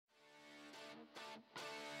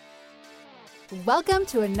Welcome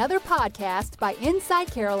to another podcast by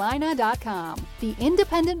InsideCarolina.com, the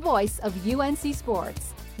independent voice of UNC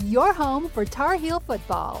Sports, your home for Tar Heel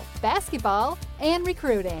football, basketball, and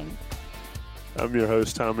recruiting. I'm your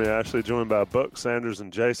host, Tommy Ashley, joined by Buck Sanders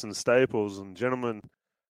and Jason Staples. And gentlemen,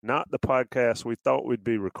 not the podcast we thought we'd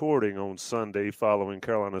be recording on Sunday following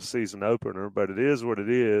Carolina's season opener, but it is what it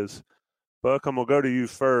is. Buck, I'm going to go to you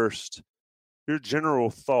first. Your general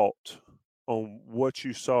thought on what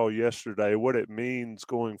you saw yesterday, what it means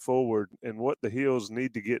going forward, and what the Heels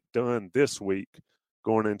need to get done this week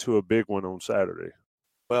going into a big one on Saturday.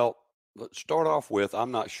 Well, let's start off with,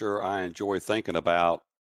 I'm not sure I enjoy thinking about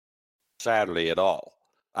Saturday at all.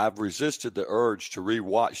 I've resisted the urge to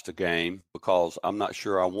rewatch the game because I'm not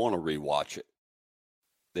sure I want to rewatch it.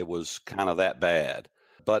 It was kind of that bad.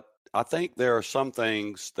 But I think there are some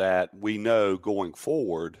things that we know going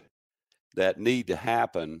forward that need to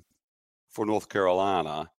happen for North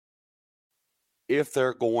Carolina if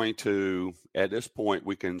they're going to, at this point,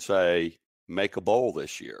 we can say, make a bowl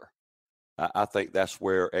this year. I think that's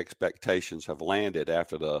where expectations have landed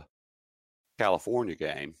after the California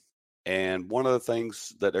game. And one of the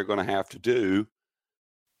things that they're going to have to do,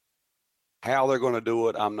 how they're going to do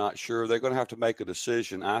it, I'm not sure. They're going to have to make a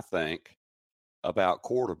decision, I think, about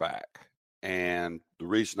quarterback. And the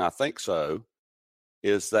reason I think so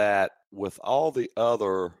is that with all the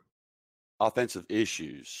other offensive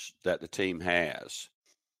issues that the team has,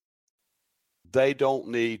 they don't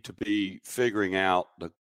need to be figuring out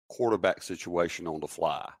the quarterback situation on the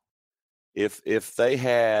fly. If they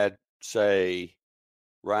had, say,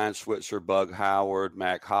 Ryan Switzer, Bug Howard,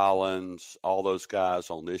 Mac Hollins, all those guys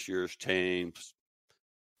on this year's team,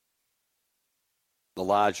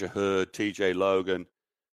 Elijah Hood, TJ Logan,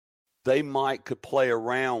 they could play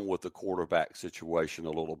around with the quarterback situation a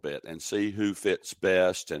little bit and see who fits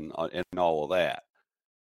best and all of that.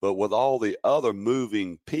 But with all the other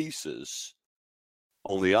moving pieces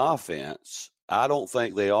on the offense, I don't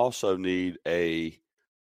think they also need a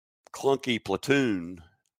clunky platoon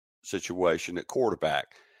situation at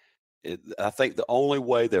quarterback. I think the only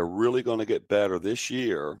way they're really going to get better this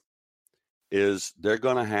year is they're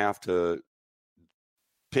going to have to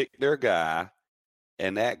pick their guy,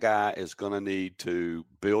 and that guy is going to need to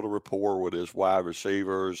build a rapport with his wide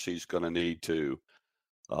receivers. He's going to need to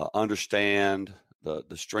understand the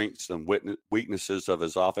strengths and weaknesses of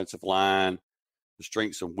his offensive line, the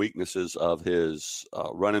strengths and weaknesses of his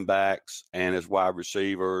running backs and his wide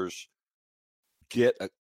receivers, get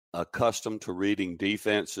accustomed to reading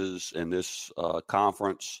defenses in this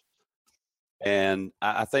conference. And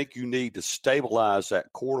I think you need to stabilize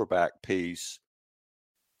that quarterback piece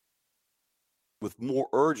with more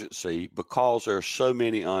urgency because there are so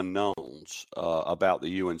many unknowns about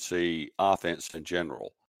the UNC offense in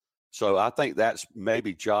general. So I think that's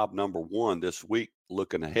maybe job number one this week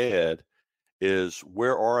looking ahead is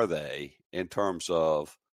where are they in terms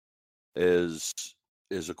of is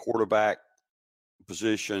a quarterback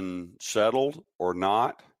position settled or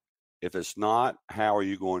not? If it's not, how are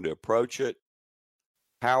you going to approach it?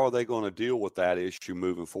 How are they going to deal with that issue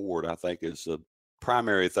moving forward, I think is the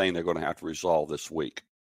primary thing they're going to have to resolve this week.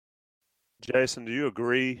 Jason, do you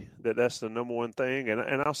agree that that's the number one thing?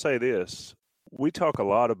 And I'll say this. We talk a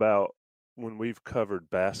lot about when we've covered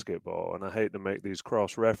basketball, and I hate to make these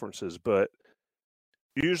cross references, but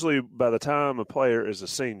usually by the time a player is a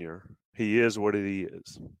senior, he is what he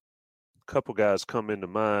is. A couple guys come into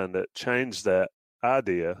mind that changed that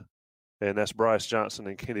idea, and that's Bryce Johnson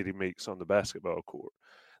and Kennedy Meeks on the basketball court.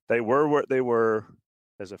 They were what they were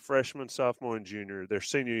as a freshman, sophomore, and junior. Their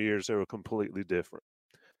senior years, they were completely different.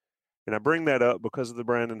 And I bring that up because of the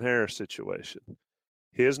Brandon Harris situation.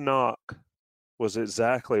 His knock was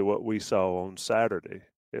exactly what we saw on Saturday,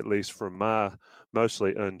 at least from my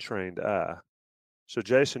mostly untrained eye. So,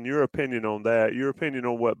 Jason, your opinion on that, your opinion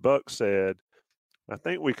on what Buck said, I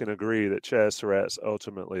think we can agree that Chaz Surratt's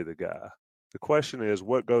ultimately the guy. The question is,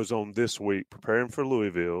 what goes on this week preparing for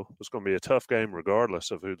Louisville? It's going to be a tough game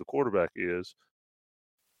regardless of who the quarterback is.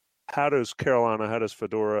 How does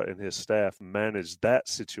Fedora and his staff manage that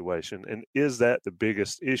situation? And is that the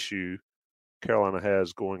biggest issue Carolina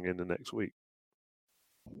has going into next week?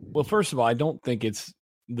 Well, first of all, I don't think it's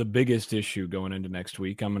the biggest issue going into next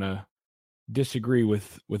week. I'm going to disagree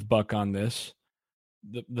with Buck on this.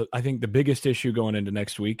 I think the biggest issue going into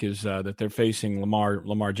next week is that they're facing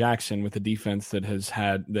Lamar Jackson with a defense that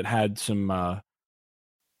had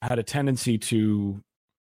a tendency to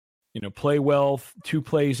play well 2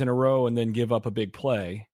 plays in a row and then give up a big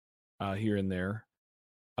play here and there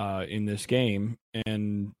in this game.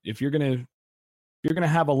 And if you're gonna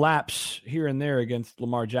have a lapse here and there against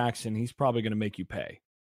Lamar Jackson, he's probably going to make you pay.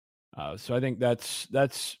 So I think that's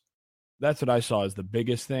what I saw as the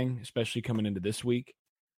biggest thing, especially coming into this week.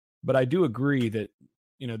 But I do agree that,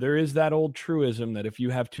 there is that old truism that if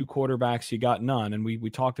you have two quarterbacks, you got none. And we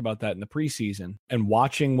talked about that in the preseason. And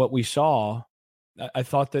watching what we saw, I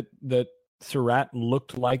thought that Surratt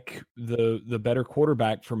looked like the better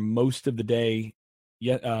quarterback for most of the day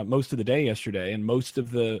yesterday. And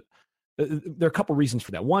there are a couple reasons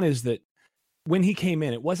for that. One is that when he came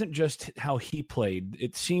in, it wasn't just how he played.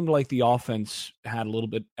 It seemed like the offense had a little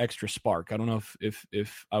bit extra spark. I don't know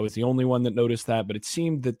if I was the only one that noticed that, but it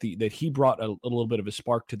seemed that he brought a little bit of a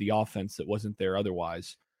spark to the offense that wasn't there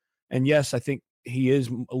otherwise. And yes, I think he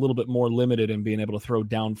is a little bit more limited in being able to throw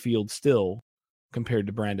downfield still compared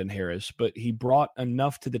to Brandon Harris, but he brought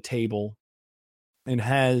enough to the table and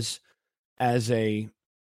has, as a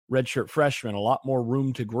redshirt freshman, a lot more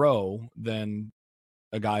room to grow than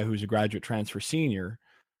a guy who's a graduate transfer senior.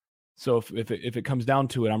 So if it comes down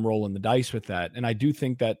to it, I'm rolling the dice with that. And I do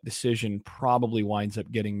think that decision probably winds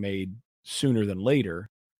up getting made sooner than later.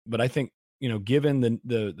 But I think, given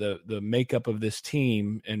the makeup of this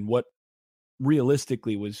team and what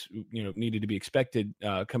realistically was, needed to be expected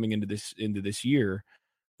coming into this year,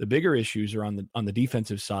 the bigger issues are on the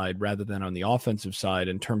defensive side rather than on the offensive side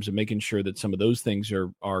in terms of making sure that some of those things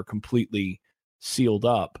are completely sealed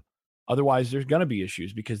up. Otherwise, there's going to be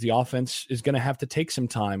issues because the offense is going to have to take some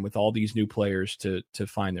time with all these new players to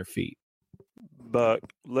find their feet. But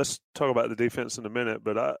let's talk about the defense in a minute.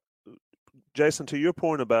 But Jason, to your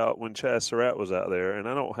point about when Chaz Surratt was out there, and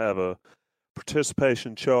I don't have a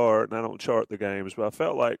participation chart and I don't chart the games, but I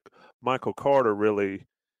felt like Michael Carter really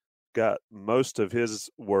got most of his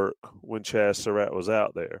work when Chaz Surratt was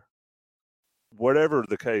out there. Whatever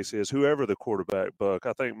the case is, whoever the quarterback, Buck,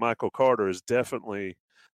 I think Michael Carter is definitely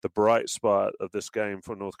the bright spot of this game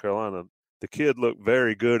for North Carolina. The kid looked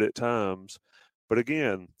very good at times, but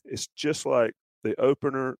again, it's just like the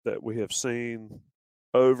opener that we have seen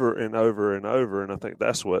over and over and over, and I think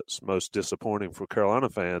that's what's most disappointing for Carolina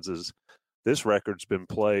fans is this record's been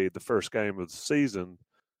played the first game of the season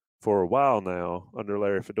for a while now under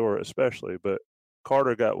Larry Fedora especially, but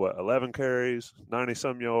Carter got 11 carries,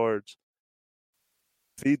 90-some yards.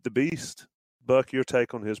 Feed the beast. Buck, your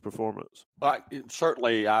take on his performance?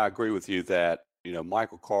 Certainly, I agree with you that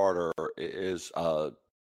Michael Carter is a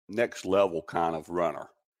next level kind of runner.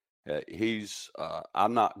 He's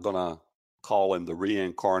I'm not going to call him the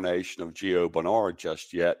reincarnation of Gio Bernard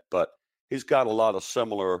just yet, but he's got a lot of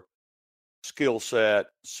similar skill set,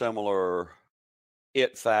 similar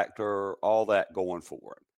it factor, all that going for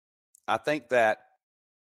him. I think that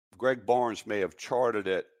Greg Barnes may have charted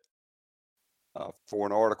it for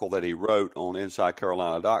an article that he wrote on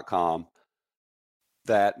InsideCarolina.com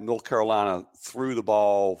that North Carolina threw the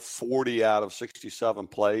ball 40 out of 67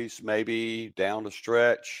 plays, maybe down the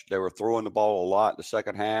stretch. They were throwing the ball a lot in the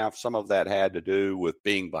second half. Some of that had to do with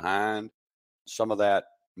being behind. Some of that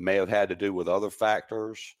may have had to do with other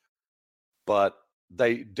factors. But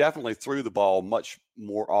they definitely threw the ball much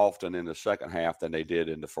more often in the second half than they did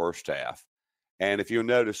in the first half. And if you'll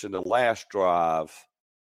notice in the last drive,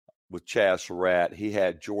 with Chaz Surratt, he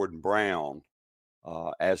had Jordan Brown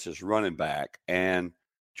as his running back. And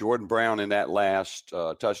Jordan Brown in that last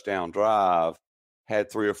touchdown drive had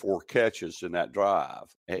 3 or 4 catches in that drive.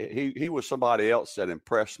 He was somebody else that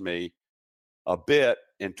impressed me a bit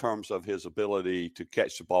in terms of his ability to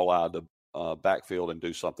catch the ball out of the backfield and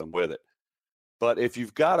do something with it. But if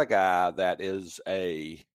you've got a guy that is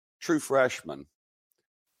a true freshman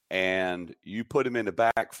and you put him in the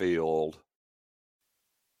backfield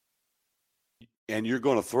and you're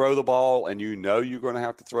going to throw the ball and you're going to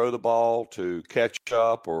have to throw the ball to catch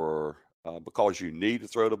up or because you need to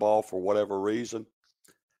throw the ball for whatever reason,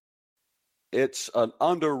 it's an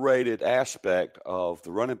underrated aspect of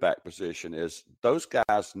the running back position is those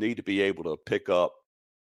guys need to be able to pick up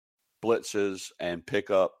blitzes and pick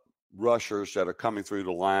up rushers that are coming through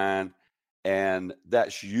the line. And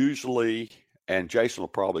that's usually, and Jason will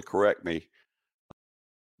probably correct me,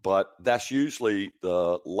 but that's usually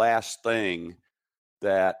the last thing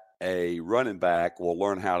that a running back will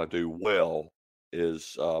learn how to do well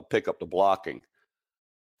is pick up the blocking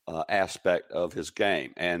aspect of his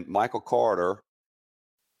game. And Michael Carter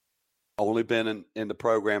only been in the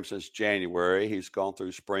program since January. He's gone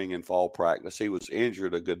through spring and fall practice. He was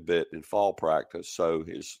injured a good bit in fall practice, so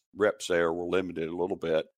his reps there were limited a little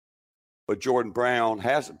bit. But Jordan Brown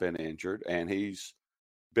hasn't been injured, and he's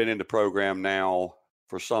been in the program now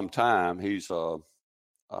for some time. He's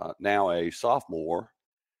now a sophomore,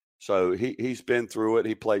 so he's been through it.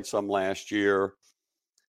 He played some last year.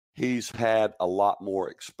 He's had a lot more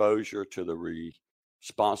exposure to the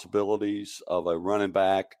responsibilities of a running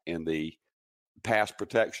back in the pass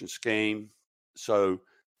protection scheme. So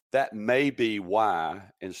that may be why,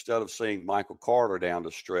 instead of seeing Michael Carter down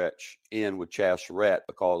the stretch in with Chaz Surratt,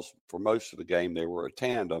 because for most of the game they were a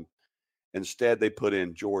tandem, instead they put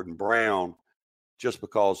in Jordan Brown just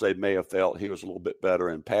because they may have felt he was a little bit better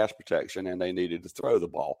in pass protection and they needed to throw the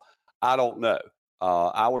ball. I don't know.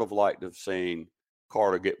 I would have liked to have seen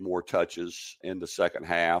Carter get more touches in the second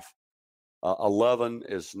half. 11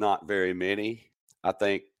 is not very many. I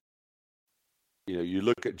think, you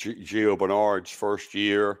look at Gio Bernard's first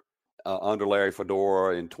year under Larry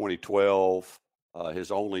Fedora in 2012,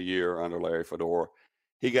 his only year under Larry Fedora,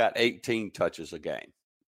 he got 18 touches a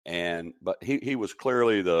game. But he was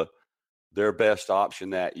clearly their best option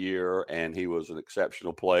that year, and he was an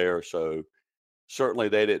exceptional player. So certainly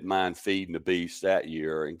they didn't mind feeding the beast that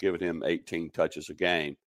year and giving him 18 touches a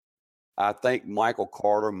game. I think Michael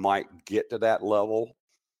Carter might get to that level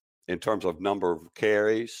in terms of number of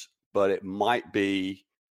carries, but it might be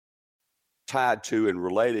tied to and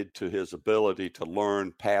related to his ability to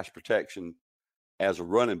learn pass protection as a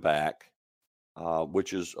running back,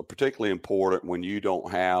 which is particularly important when you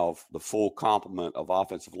don't have the full complement of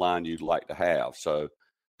offensive line you'd like to have. So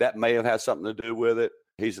that may have had something to do with it.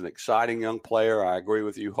 He's an exciting young player. I agree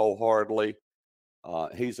with you wholeheartedly.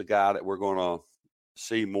 He's a guy that we're going to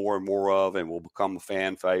see more and more of and will become a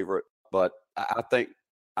fan favorite. But I think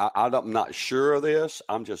I'm not sure of this.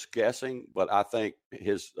 I'm just guessing. But I think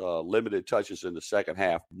his limited touches in the second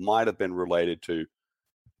half might have been related to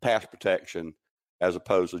pass protection as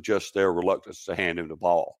opposed to just their reluctance to hand him the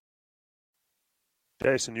ball.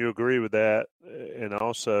 Jason, you agree with that? And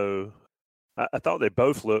also, I thought they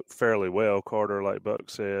both looked fairly well. Carter, like Buck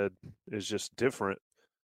said, is just different.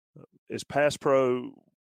 Is pass pro,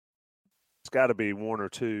 it's got to be one or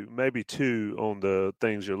two, maybe two on the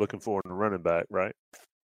things you're looking for in a running back, right?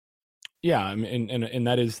 Yeah, I mean, and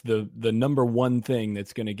that is the number one thing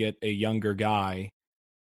that's going to get a younger guy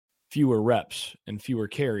fewer reps and fewer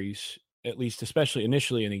carries, at least, especially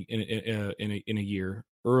initially in a year,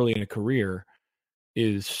 early in a career,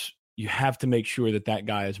 is you have to make sure that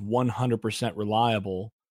guy is 100%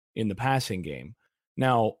 reliable in the passing game.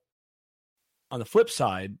 Now, on the flip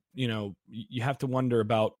side, you have to wonder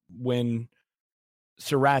about when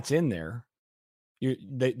Surratt's in there.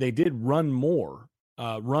 They did run more,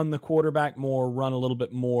 run the quarterback more, run a little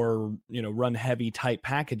bit more, run heavy type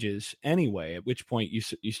packages anyway, at which point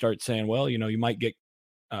you start saying, well, you might get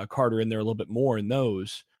Carter in there a little bit more in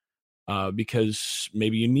those because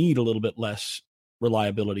maybe you need a little bit less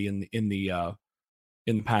reliability in the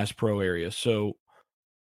pass pro area. So,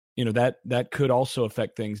 that could also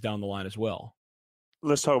affect things down the line as well.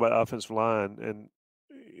 Let's talk about offensive line, and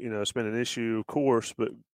it's been an issue, of course. But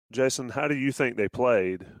Jason, how do you think they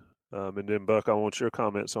played? And then Buck, I want your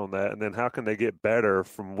comments on that. And then how can they get better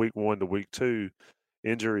from week 1 to week 2?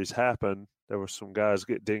 Injuries happen. There were some guys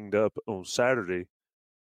get dinged up on Saturday.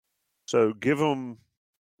 So give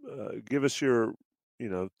us your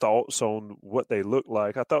thoughts on what they look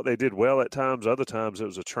like. I thought they did well at times. Other times it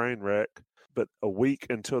was a train wreck. But a week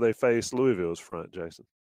until they faced Louisville's front, Jason.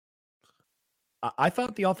 I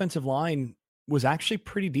thought the offensive line was actually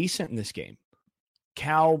pretty decent in this game.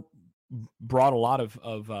 Cal brought a lot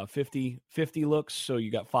of 50 looks, so you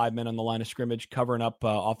got 5 men on the line of scrimmage covering up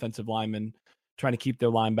offensive linemen, trying to keep their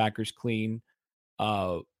linebackers clean,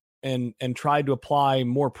 and tried to apply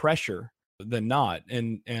more pressure than not.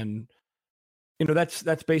 And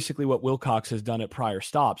that's basically what Wilcox has done at prior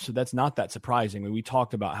stops, so that's not that surprising. I mean, we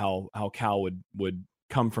talked about how Cal would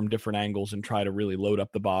come from different angles and try to really load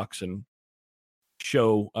up the box and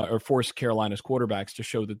show or force Carolina's quarterbacks to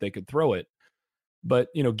show that they could throw it. But,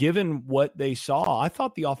 given what they saw, I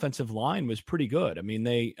thought the offensive line was pretty good. I mean,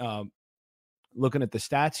 they, looking at the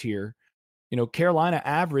stats here, Carolina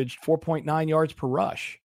averaged 4.9 yards per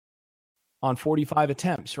rush on 45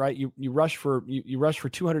 attempts, right? You rush for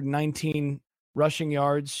 219 rushing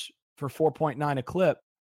yards for 4.9 a clip.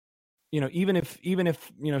 Even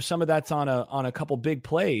if some of that's on a couple big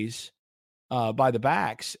plays by the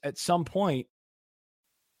backs, at some point,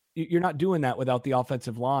 you're not doing that without the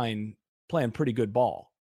offensive line playing pretty good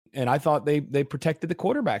ball. And I thought they protected the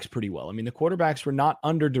quarterbacks pretty well. I mean, the quarterbacks were not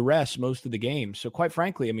under duress most of the game. So quite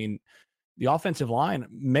frankly, I mean, the offensive line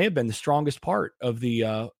may have been the strongest part of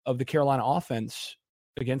the Carolina offense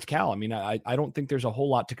against Cal. I mean, I don't think there's a whole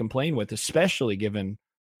lot to complain with, especially given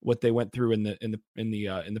what they went through in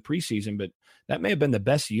the preseason, but that may have been the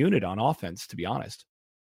best unit on offense, to be honest.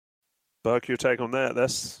 Buck, your take on that?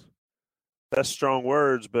 That's strong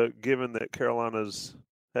words, but given that Carolina's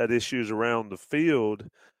had issues around the field,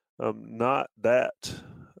 not that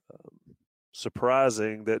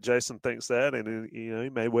surprising that Jason thinks that, and he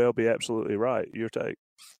may well be absolutely right. Your take?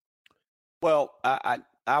 Well,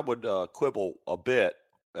 I would quibble a bit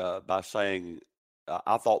by saying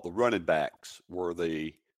I thought the running backs were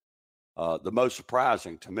the most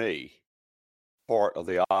surprising to me part of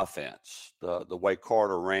the offense. The way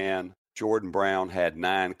Carter ran, Jordan Brown had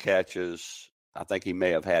 9 catches. I think he may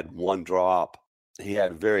have had 1 drop. He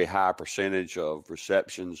had a very high percentage of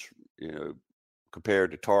receptions,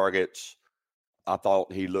 compared to targets. I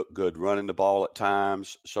thought he looked good running the ball at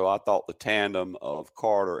times. So I thought the tandem of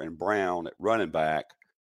Carter and Brown at running back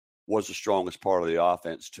was the strongest part of the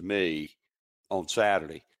offense to me on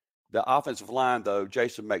Saturday. The offensive line, though,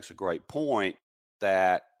 Jason makes a great point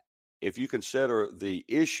that if you consider the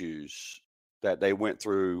issues that they went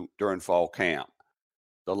through during fall camp,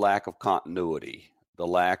 the lack of continuity, the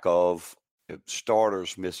lack of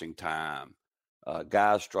starters missing time,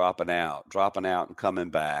 guys dropping out and coming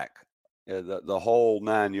back, the whole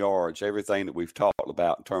 9 yards, everything that we've talked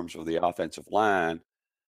about in terms of the offensive line,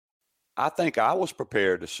 I think I was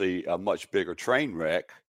prepared to see a much bigger train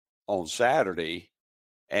wreck on Saturday,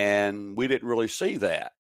 and we didn't really see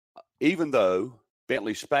that. Even though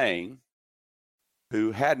Bentley Spain,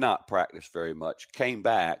 who had not practiced very much, came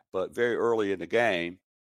back, but very early in the game,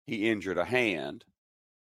 he injured a hand.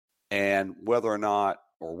 And whether or not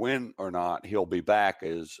or when or not he'll be back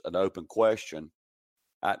is an open question.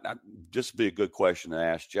 Just be a good question to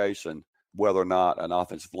ask Jason whether or not an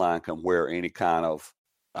offensive line can wear any kind of,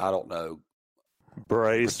 I don't know,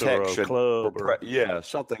 brace protection, or a club.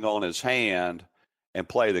 Something on his hand and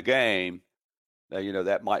play the game.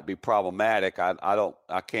 That might be problematic.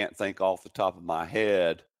 I can't think off the top of my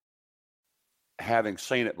head. Having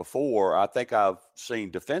seen it before, I think I've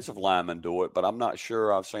seen defensive linemen do it, but I'm not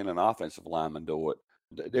sure I've seen an offensive lineman do it.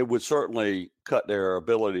 It would certainly cut their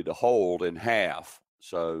ability to hold in half.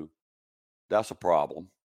 So that's a problem.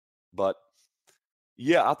 But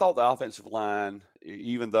yeah, I thought the offensive line,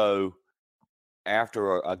 even though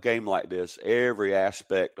after a game like this, every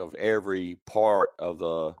aspect of every part of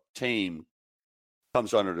the team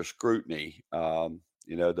comes under the scrutiny.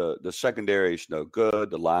 The secondary is no good.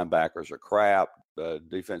 The linebackers are crap. The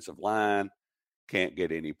defensive line can't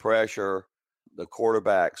get any pressure. The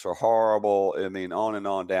quarterbacks are horrible. I mean, on and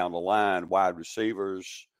on down the line. Wide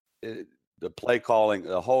receivers, the play calling,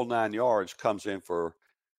 the whole 9 yards comes in for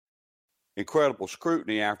incredible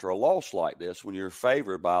scrutiny after a loss like this. When you're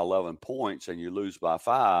favored by 11 points and you lose by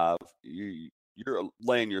 5, you're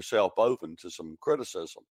laying yourself open to some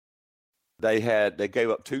criticism. They gave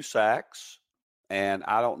up 2 sacks, and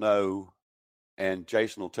I don't know, and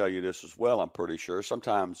Jason will tell you this as well, I'm pretty sure,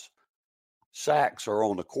 sometimes sacks are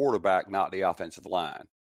on the quarterback, not the offensive line.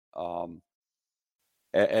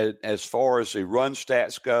 As far as the run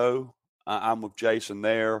stats go, I'm with Jason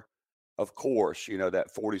there. Of course,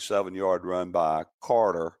 that 47-yard run by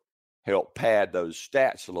Carter helped pad those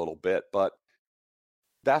stats a little bit, but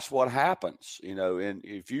that's what happens. And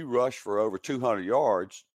if you rush for over 200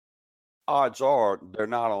 yards, odds are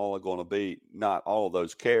not all of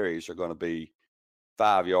those carries are going to be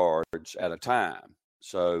 5 yards at a time.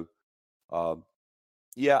 So, I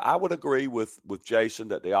would agree with Jason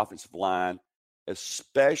that the offensive line,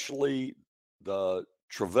 especially the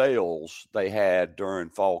travails they had during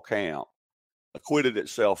fall camp, acquitted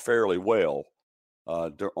itself fairly well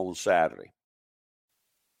on Saturday.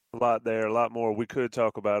 A lot there, a lot more we could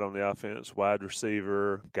talk about on the offense. Wide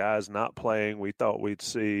receiver, guys not playing we thought we'd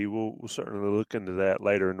see. We'll certainly look into that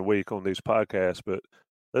later in the week on these podcasts. But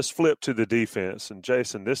let's flip to the defense. And,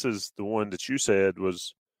 Jason, this is the one that you said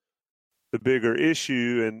was the bigger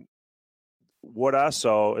issue. And what I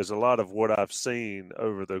saw is a lot of what I've seen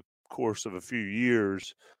over the course of a few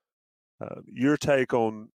years. Your take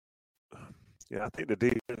on I think the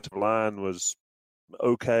defensive line was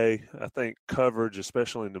okay. I think coverage,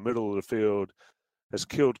 especially in the middle of the field, has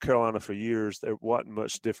killed Carolina for years. There wasn't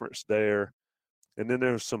much difference there. And then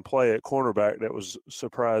there was some play at cornerback that was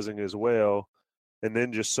surprising as well. And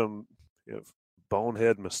then just some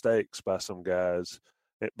bonehead mistakes by some guys.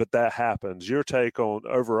 But that happens. Your take on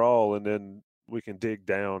overall, and then we can dig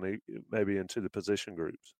down maybe into the position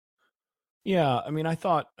groups. Yeah, I mean, I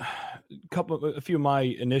thought a few of my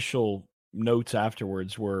initial notes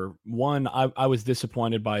afterwards were, one, I was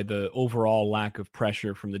disappointed by the overall lack of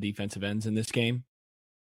pressure from the defensive ends in this game,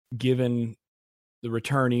 given the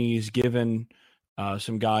returnees, given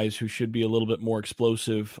some guys who should be a little bit more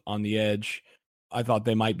explosive on the edge. I thought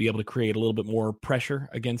they might be able to create a little bit more pressure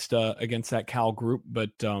against that Cal group, but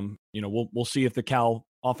we'll see if the Cal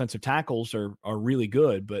offensive tackles are really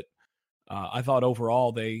good. But I thought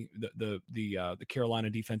overall the Carolina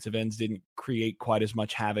defensive ends didn't create quite as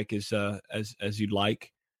much havoc as you'd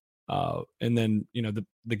like. And then,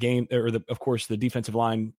 the game, of course, the defensive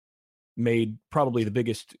line made probably the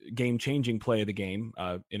biggest game-changing play of the game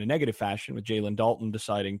in a negative fashion, with Jalen Dalton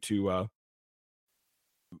deciding to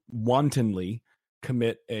wantonly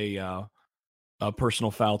commit a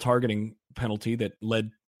personal foul targeting penalty that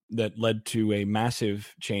led to a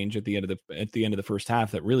massive change at the end of the first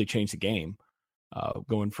half that really changed the game,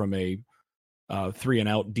 going from a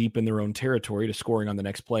 3-and-out deep in their own territory to scoring on the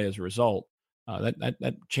next play as a result.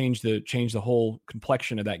 That changed the whole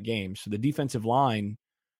complexion of that game. So the defensive line,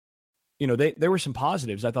 there were some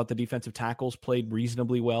positives. I thought the defensive tackles played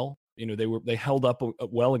reasonably well. They held up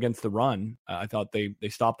well against the run. I thought they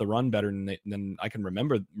stopped the run better than I can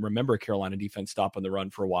remember a Carolina defense stopping the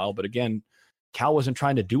run for a while. But again, Cal wasn't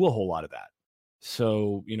trying to do a whole lot of that.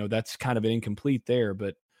 So, that's kind of an incomplete there.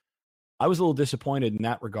 But I was a little disappointed in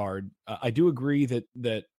that regard. I do agree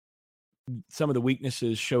that some of the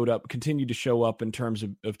weaknesses continued to show up in terms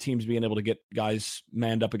of teams being able to get guys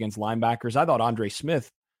manned up against linebackers. I thought Andre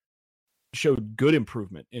Smith showed good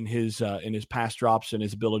improvement in his pass drops and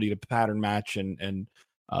his ability to pattern match and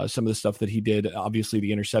some of the stuff that he did. Obviously,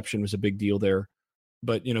 the interception was a big deal there,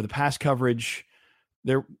 but the pass coverage,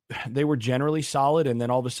 they were generally solid, and then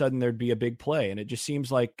all of a sudden there'd be a big play, and it just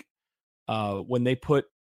seems like when they put,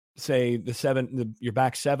 say, your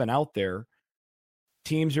back seven out there,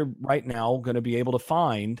 teams are right now going to be able to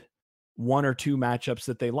find one or two matchups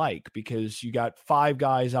that they like, because you got 5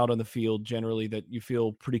 guys out on the field generally that you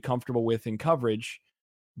feel pretty comfortable with in coverage,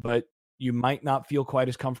 but you might not feel quite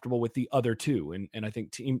as comfortable with the other 2. And I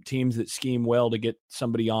think teams that scheme well to get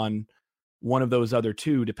somebody on one of those other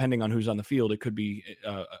 2, depending on who's on the field, it could be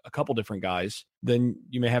a couple different guys, then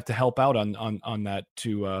you may have to help out on that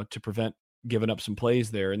to prevent giving up some plays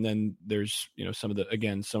there. And then there's, some of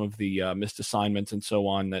the missed assignments and so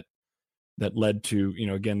on that led to,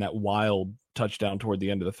 again, that wild touchdown toward the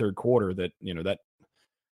end of the third quarter that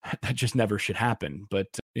just never should happen. But,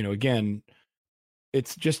 again,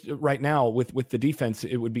 it's just right now with the defense,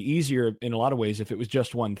 it would be easier in a lot of ways if it was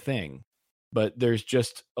just one thing. But there's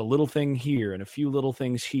just a little thing here and a few little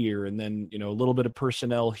things here, and then, a little bit of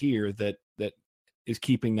personnel here that is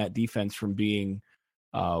keeping that defense from being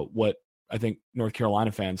what I think North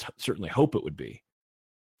Carolina fans certainly hope it would be.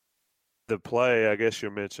 The play, I guess you're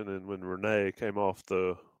mentioning, when Renee came off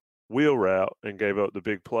the wheel route and gave up the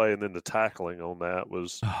big play, and then the tackling on that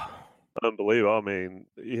was unbelievable. I mean,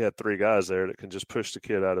 you had 3 guys there that can just push the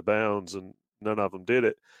kid out of bounds, and none of them did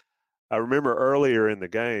it. I remember earlier in the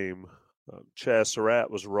game, Chaz Surratt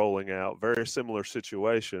was rolling out, very similar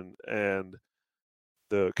situation, and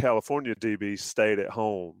the California DB stayed at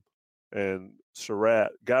home, and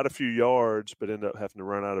Surratt got a few yards but ended up having to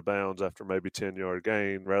run out of bounds after maybe 10-yard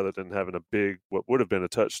gain rather than having a big, what would have been a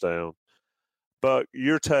touchdown. But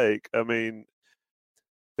your take, I mean,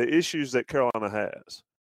 the issues that Carolina has,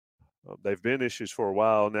 they've been issues for a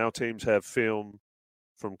while. Now teams have film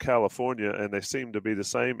from California, and they seem to be the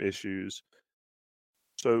same issues.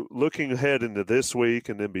 So looking ahead into this week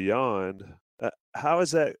and then beyond, how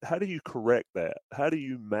do you correct that? How do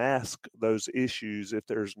you mask those issues if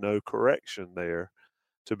there's no correction there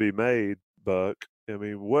to be made, Buck? I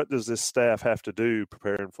mean, what does this staff have to do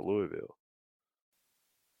preparing for Louisville?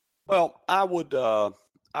 Well, I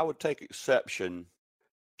would take exception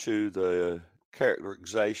to the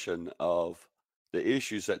characterization of the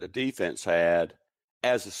issues that the defense had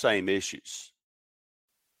as the same issues.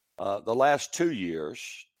 The last 2 years,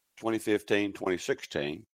 2015,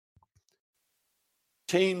 2016,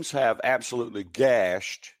 teams have absolutely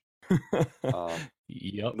gashed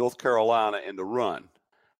North Carolina in the run.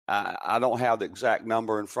 I don't have the exact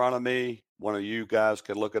number in front of me. One of you guys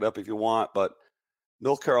can look it up if you want, but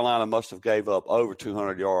North Carolina must have gave up over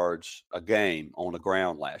 200 yards a game on the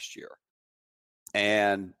ground last year,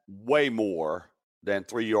 and way more than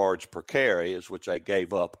 3 yards per carry is which they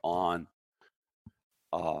gave up on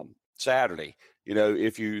Saturday.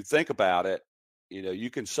 If you think about it, you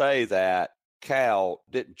can say that Cal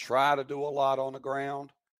didn't try to do a lot on the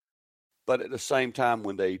ground, but at the same time,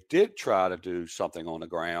 when they did try to do something on the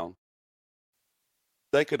ground,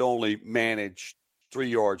 they could only manage 3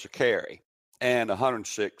 yards a carry and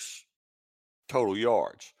 106 total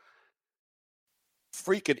yards.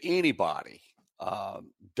 Freaking anybody,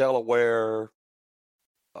 Delaware,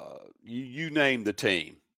 you name the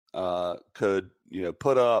team, could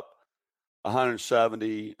put up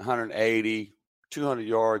 170, 180, 200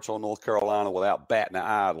 yards on North Carolina without batting an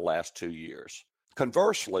eye the last 2 years.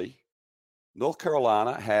 Conversely, North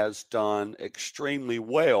Carolina has done extremely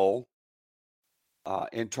well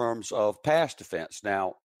in terms of pass defense.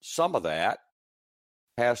 Now, some of that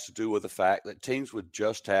has to do with the fact that teams would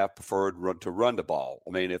just have preferred to run the ball.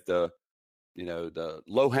 I mean, if the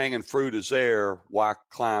low-hanging fruit is there, why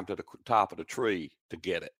climb to the top of the tree to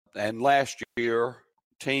get it? And last year,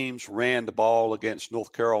 teams ran the ball against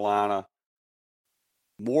North Carolina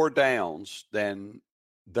more downs than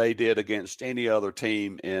they did against any other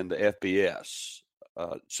team in the FBS.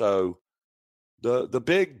 So the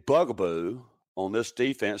big bugaboo on this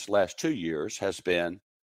defense the last 2 years has been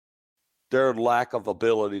their lack of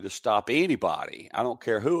ability to stop anybody, I don't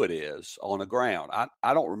care who it is, on the ground.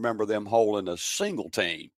 I don't remember them holding a single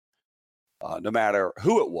team, no matter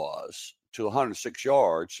who it was, to 106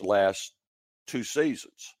 yards the last 2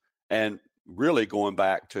 seasons. And really going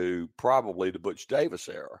back to probably the Butch Davis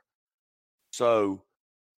era. So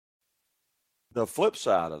the flip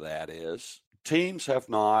side of that is teams have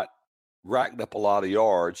not racked up a lot of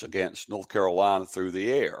yards against North Carolina through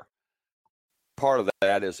the air. Part of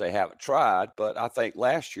that is they haven't tried, but I think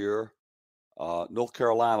last year North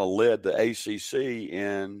Carolina led the ACC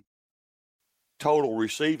in total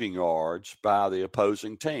receiving yards by the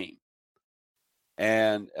opposing team.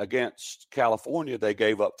 And against California, they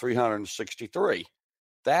gave up 363.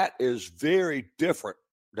 That is very different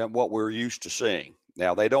than what we're used to seeing.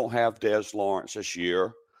 Now, they don't have Des Lawrence this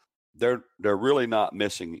year. They're really not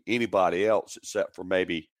missing anybody else except for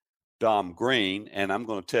maybe Dom Green. And I'm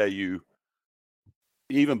going to tell you,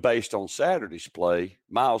 even based on Saturday's play,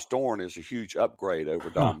 Miles Dorn is a huge upgrade over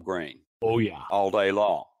Dom Green. Oh yeah, all day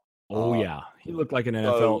long. Oh yeah, he looked like an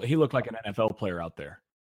NFL. He looked like an NFL player out there.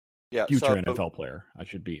 Yeah, future NFL player. I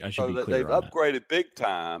should be clear. They've on upgraded that. big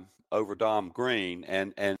time over Dom Green,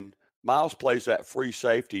 and Miles plays that free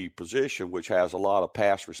safety position, which has a lot of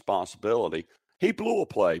pass responsibility. He blew a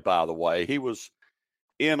play, by the way. He was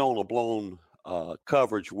in on a blown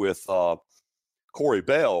coverage with Corey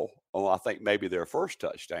Bell on, I think, maybe their first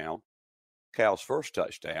touchdown, Cal's first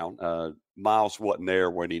touchdown. Miles wasn't there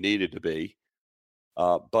when he needed to be,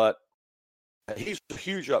 but he's a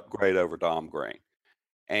huge upgrade over Dom Green.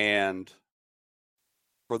 And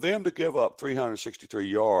for them to give up 363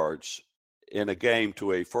 yards in a game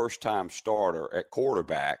to a first-time starter at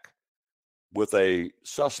quarterback with a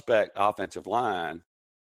suspect offensive line,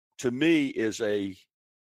 to me, is a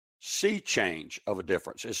sea change of a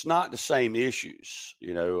difference. It's not the same issues.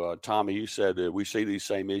 Tommy, you said that we see these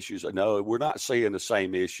same issues. No, we're not seeing the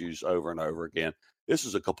same issues over and over again. This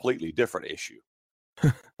is a completely different issue.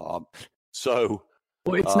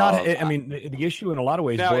 Well, it's not. I mean, the issue in a lot of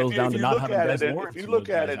ways boils down to not having Des Lawrence. If you look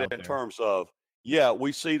at it in terms of, yeah,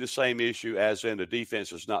 we see the same issue as in the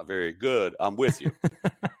defense is not very good. I'm with you.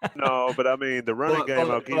 No, but I mean the running game.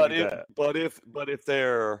 I'll give you that. But if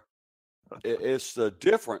they're, it's the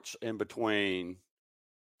difference in between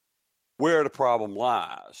where the problem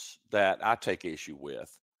lies that I take issue with.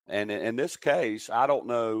 And in this case, I don't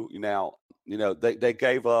know. Now, they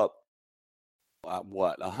gave up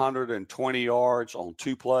 120 yards on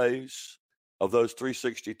 2 plays of those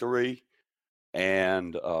 363,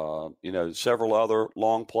 and several other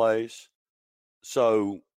long plays.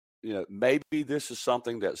 So maybe this is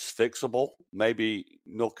something that's fixable. Maybe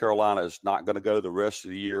North Carolina is not going to go the rest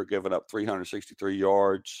of the year giving up 363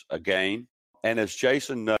 yards a game. And as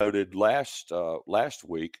Jason noted last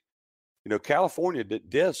week, California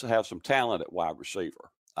does have some talent at wide receiver.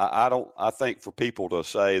 I think for people to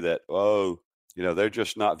say that, they're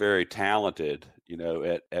just not very talented,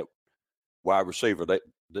 at wide receiver.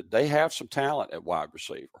 They have some talent at wide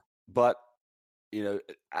receiver. But,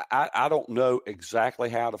 I don't know exactly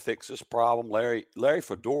how to fix this problem. Larry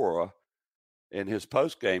Fedora, in his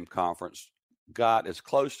post-game conference, got as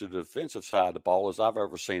close to the defensive side of the ball as I've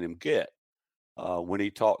ever seen him get when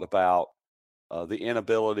he talked about the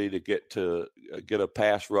inability to get a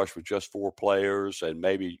pass rush with just 4 players, and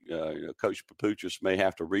maybe Coach Papuchis may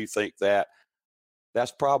have to rethink that.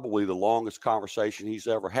 That's probably the longest conversation he's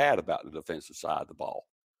ever had about the defensive side of the ball.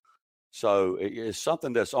 So it's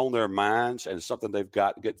something that's on their minds, and it's something they've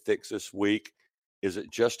got to get fixed this week. Is it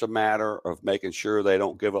just a matter of making sure they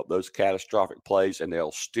don't give up those catastrophic plays and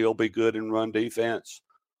they'll still be good in run defense?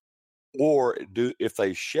 Or if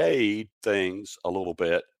they shade things a little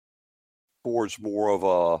bit towards more of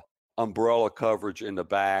a umbrella coverage in the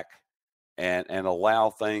back and allow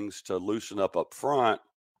things to loosen up front,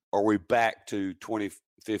 are we back to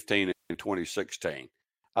 2015 and 2016?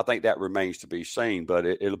 I think that remains to be seen, but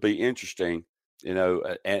it'll be interesting, and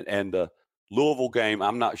the Louisville game,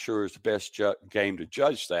 I'm not sure is the best game to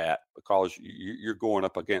judge that, because you're going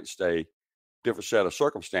up against a different set of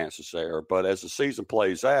circumstances there. But as the season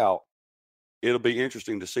plays out, it'll be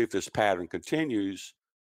interesting to see if this pattern continues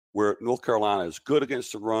where North Carolina is good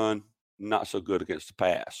against the run, not so good against the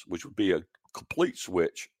pass, which would be a complete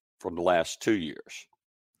switch from the last 2 years.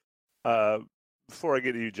 Before I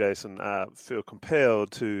get to you, Jason, I feel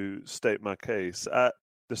compelled to state my case.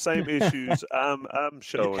 The same issues I'm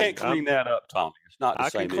showing. You can't clean that up, Tommy. It's not the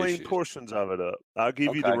same I can clean issues. portions of it up. I'll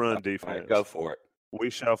give you the run defense. Right, go for it. We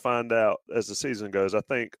shall find out as the season goes. I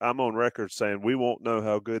think I'm on record saying we won't know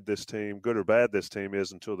how good this team, good or bad this team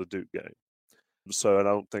is until the Duke game. So I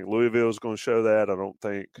don't think Louisville is going to show that. I don't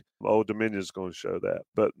think Old Dominion is going to show that.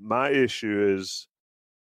 But my issue is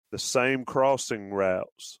the same crossing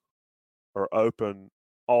routes are open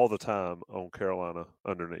all the time on Carolina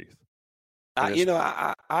underneath.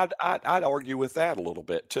 I'd argue with that a little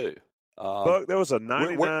bit too. Buck, there was a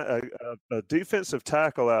defensive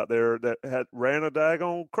tackle out there that ran a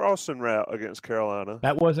daggone crossing route against Carolina.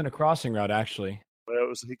 That wasn't a crossing route, actually.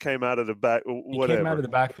 He came out of the back. Whatever. He came out of the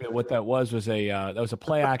backfield. What that was a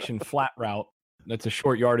play action flat route. That's a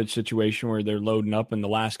short yardage situation where they're loading up, and the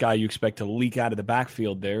last guy you expect to leak out of the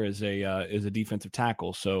backfield there is a defensive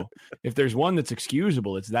tackle. So if there's one that's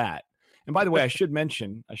excusable, it's that. And by the way, I should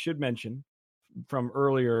mention from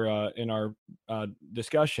earlier in our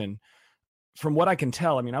discussion, from what I can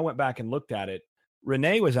tell, I mean, I went back and looked at it.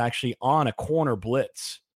 Renee was actually on a corner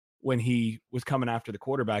blitz when he was coming after the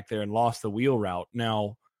quarterback there and lost the wheel route.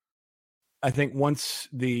 Now, I think once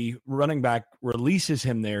the running back releases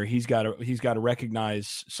him there, he's got to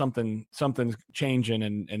recognize something's changing,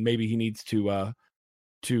 and maybe he needs to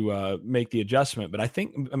make the adjustment. But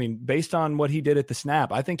I mean, based on what he did at the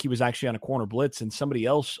snap, I think he was actually on a corner blitz, and somebody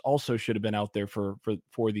else also should have been out there for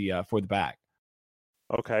the back.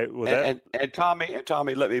 Okay. Well, and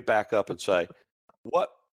Tommy, let me back up and say what.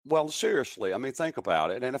 Well, seriously, I mean, think about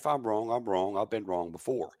it. And if I'm wrong, I'm wrong. I've been wrong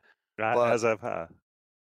before. As have I.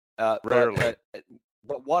 Rarely.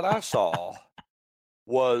 But what I saw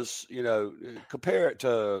was, compare it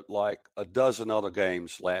to like a dozen other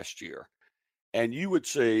games last year, and you would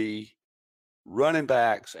see running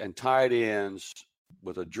backs and tight ends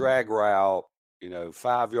with a drag route,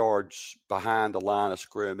 5 yards behind the line of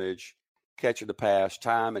scrimmage, catching the pass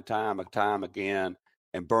time and time again,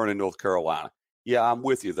 and burning North Carolina. Yeah, I'm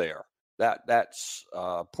with you there. That's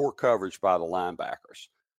poor coverage by the linebackers.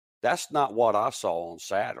 That's not what I saw on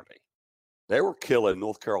Saturday. They were killing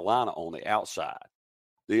North Carolina on the outside.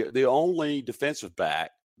 The only defensive back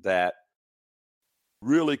that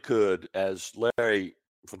really could, as Larry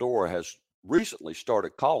Fedora has recently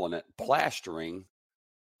started calling it, plastering,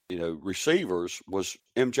 receivers, was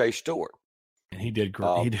MJ Stewart. And he did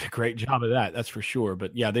great. He did a great job of that. That's for sure.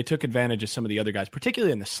 But yeah, they took advantage of some of the other guys,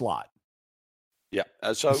 particularly in the slot. Yeah.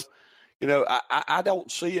 So, I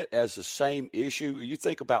don't see it as the same issue. You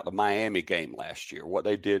think about the Miami game last year, what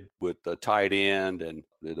they did with the tight end and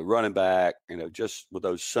the running back, just with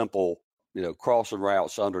those simple, crossing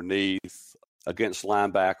routes underneath against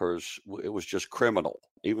linebackers. It was just criminal,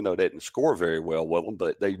 even though they didn't score very well with them,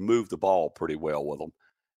 but they moved the ball pretty well with them.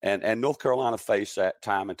 And North Carolina faced that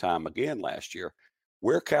time and time again last year.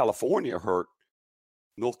 Where California hurt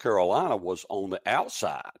North Carolina was on the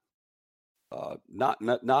outside. Not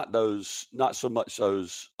so much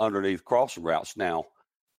those underneath crossing routes. Now,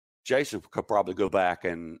 Jason could probably go back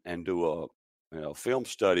and do a film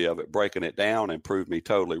study of it, breaking it down, and prove me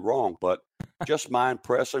totally wrong. But just my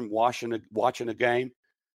impression watching a game,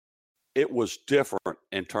 it was different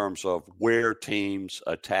in terms of where teams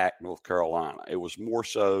attacked North Carolina. It was more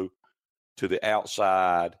so to the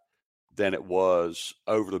outside than it was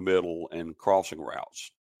over the middle and crossing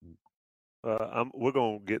routes. We're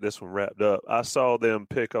going to get this one wrapped up. I saw them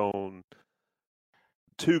pick on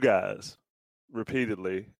 2 guys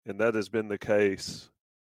repeatedly, and that has been the case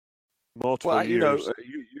multiple years.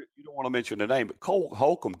 You don't want to mention the name, but Cole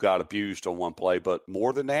Holcomb got abused on one play, but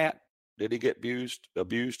more than that, did he get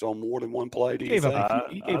abused on more than one play?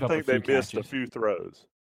 I think they missed a few throws.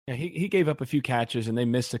 Yeah, he gave up a few catches, and they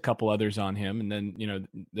missed a couple others on him. And then,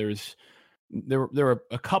 there were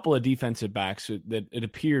a couple of defensive backs that it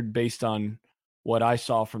appeared, based on what I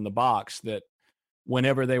saw from the box, that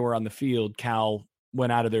whenever they were on the field, Cal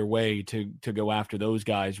went out of their way to go after those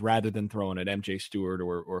guys rather than throwing at MJ Stewart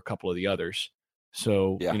or a couple of the others.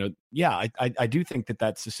 So, I do think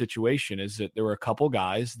that's the situation, is that there were a couple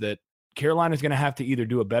guys that Carolina's going to have to either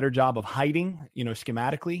do a better job of hiding,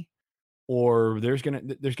 schematically, or there's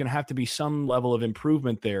going to have to be some level of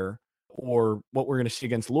improvement there. Or what we're going to see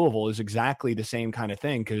against Louisville is exactly the same kind of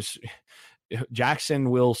thing, because Jackson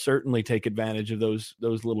will certainly take advantage of those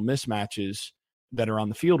little mismatches that are on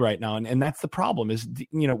the field right now. And that's the problem is,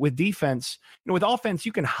 with defense, with offense,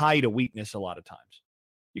 you can hide a weakness a lot of times.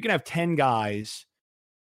 You can have 10 guys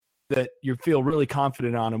that you feel really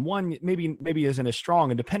confident on, and one maybe isn't as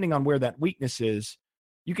strong. And depending on where that weakness is,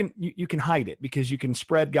 you can hide it because you can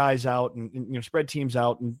spread guys out and spread teams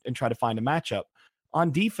out and try to find a matchup.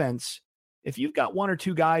 On defense, if you've got one or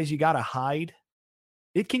two guys you got to hide,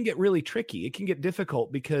 it can get really tricky. It can get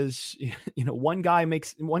difficult because one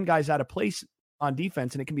guy's out of place on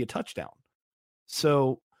defense and it can be a touchdown.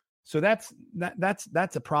 So that's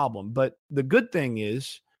a problem. But the good thing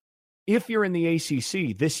is, if you're in the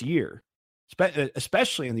ACC this year,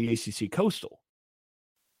 especially in the ACC Coastal,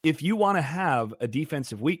 if you want to have a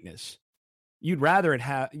defensive weakness, you'd rather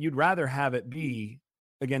have it be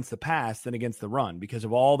against the pass than against the run because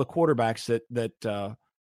of all the quarterbacks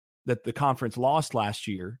that the conference lost last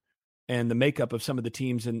year and the makeup of some of the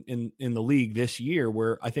teams in the league this year,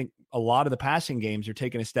 where I think a lot of the passing games are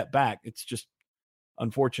taking a step back. It's just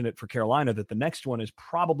unfortunate for Carolina that the next one is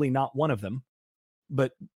probably not one of them.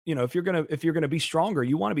 But if you're gonna be stronger,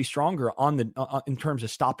 you want to be stronger in terms of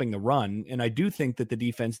stopping the run. And I do think that the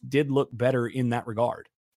defense did look better in that regard.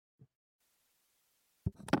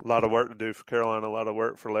 A lot of work to do for Carolina, a lot of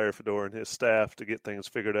work for Larry Fedora and his staff to get things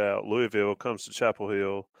figured out. Louisville comes to Chapel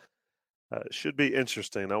Hill. It should be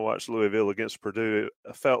interesting. I watched Louisville against Purdue.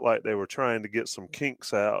 I felt like they were trying to get some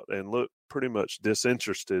kinks out and looked pretty much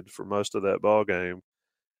disinterested for most of that ball game.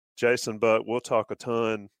 Jason, Buck, we'll talk a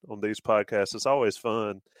ton on these podcasts. It's always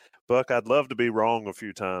fun. Buck, I'd love to be wrong a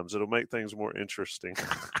few times. It'll make things more interesting.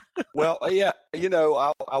 Well, yeah,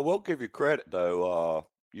 I will give you credit, though.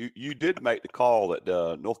 You did make the call that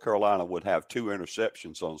North Carolina would have 2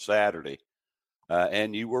 interceptions on Saturday,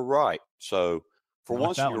 and you were right. So for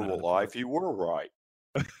once in your life, you were right.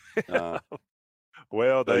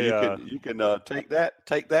 Well, you can take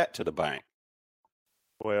that to the bank.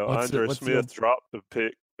 Well, Andre Smith dropped the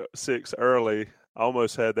pick 6 early.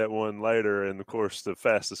 Almost had that one later, and of course, the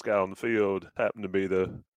fastest guy on the field happened to be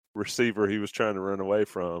the receiver he was trying to run away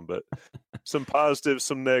from. But some positives,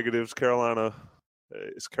 some negatives.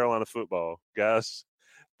 It's Carolina football. Guys,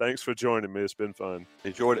 thanks for joining me. It's been fun.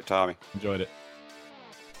 Enjoyed it, Tommy. Enjoyed it.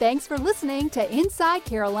 Thanks for listening to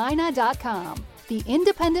InsideCarolina.com, the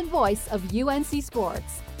independent voice of UNC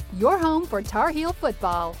Sports, your home for Tar Heel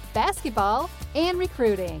football, basketball, and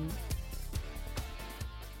recruiting.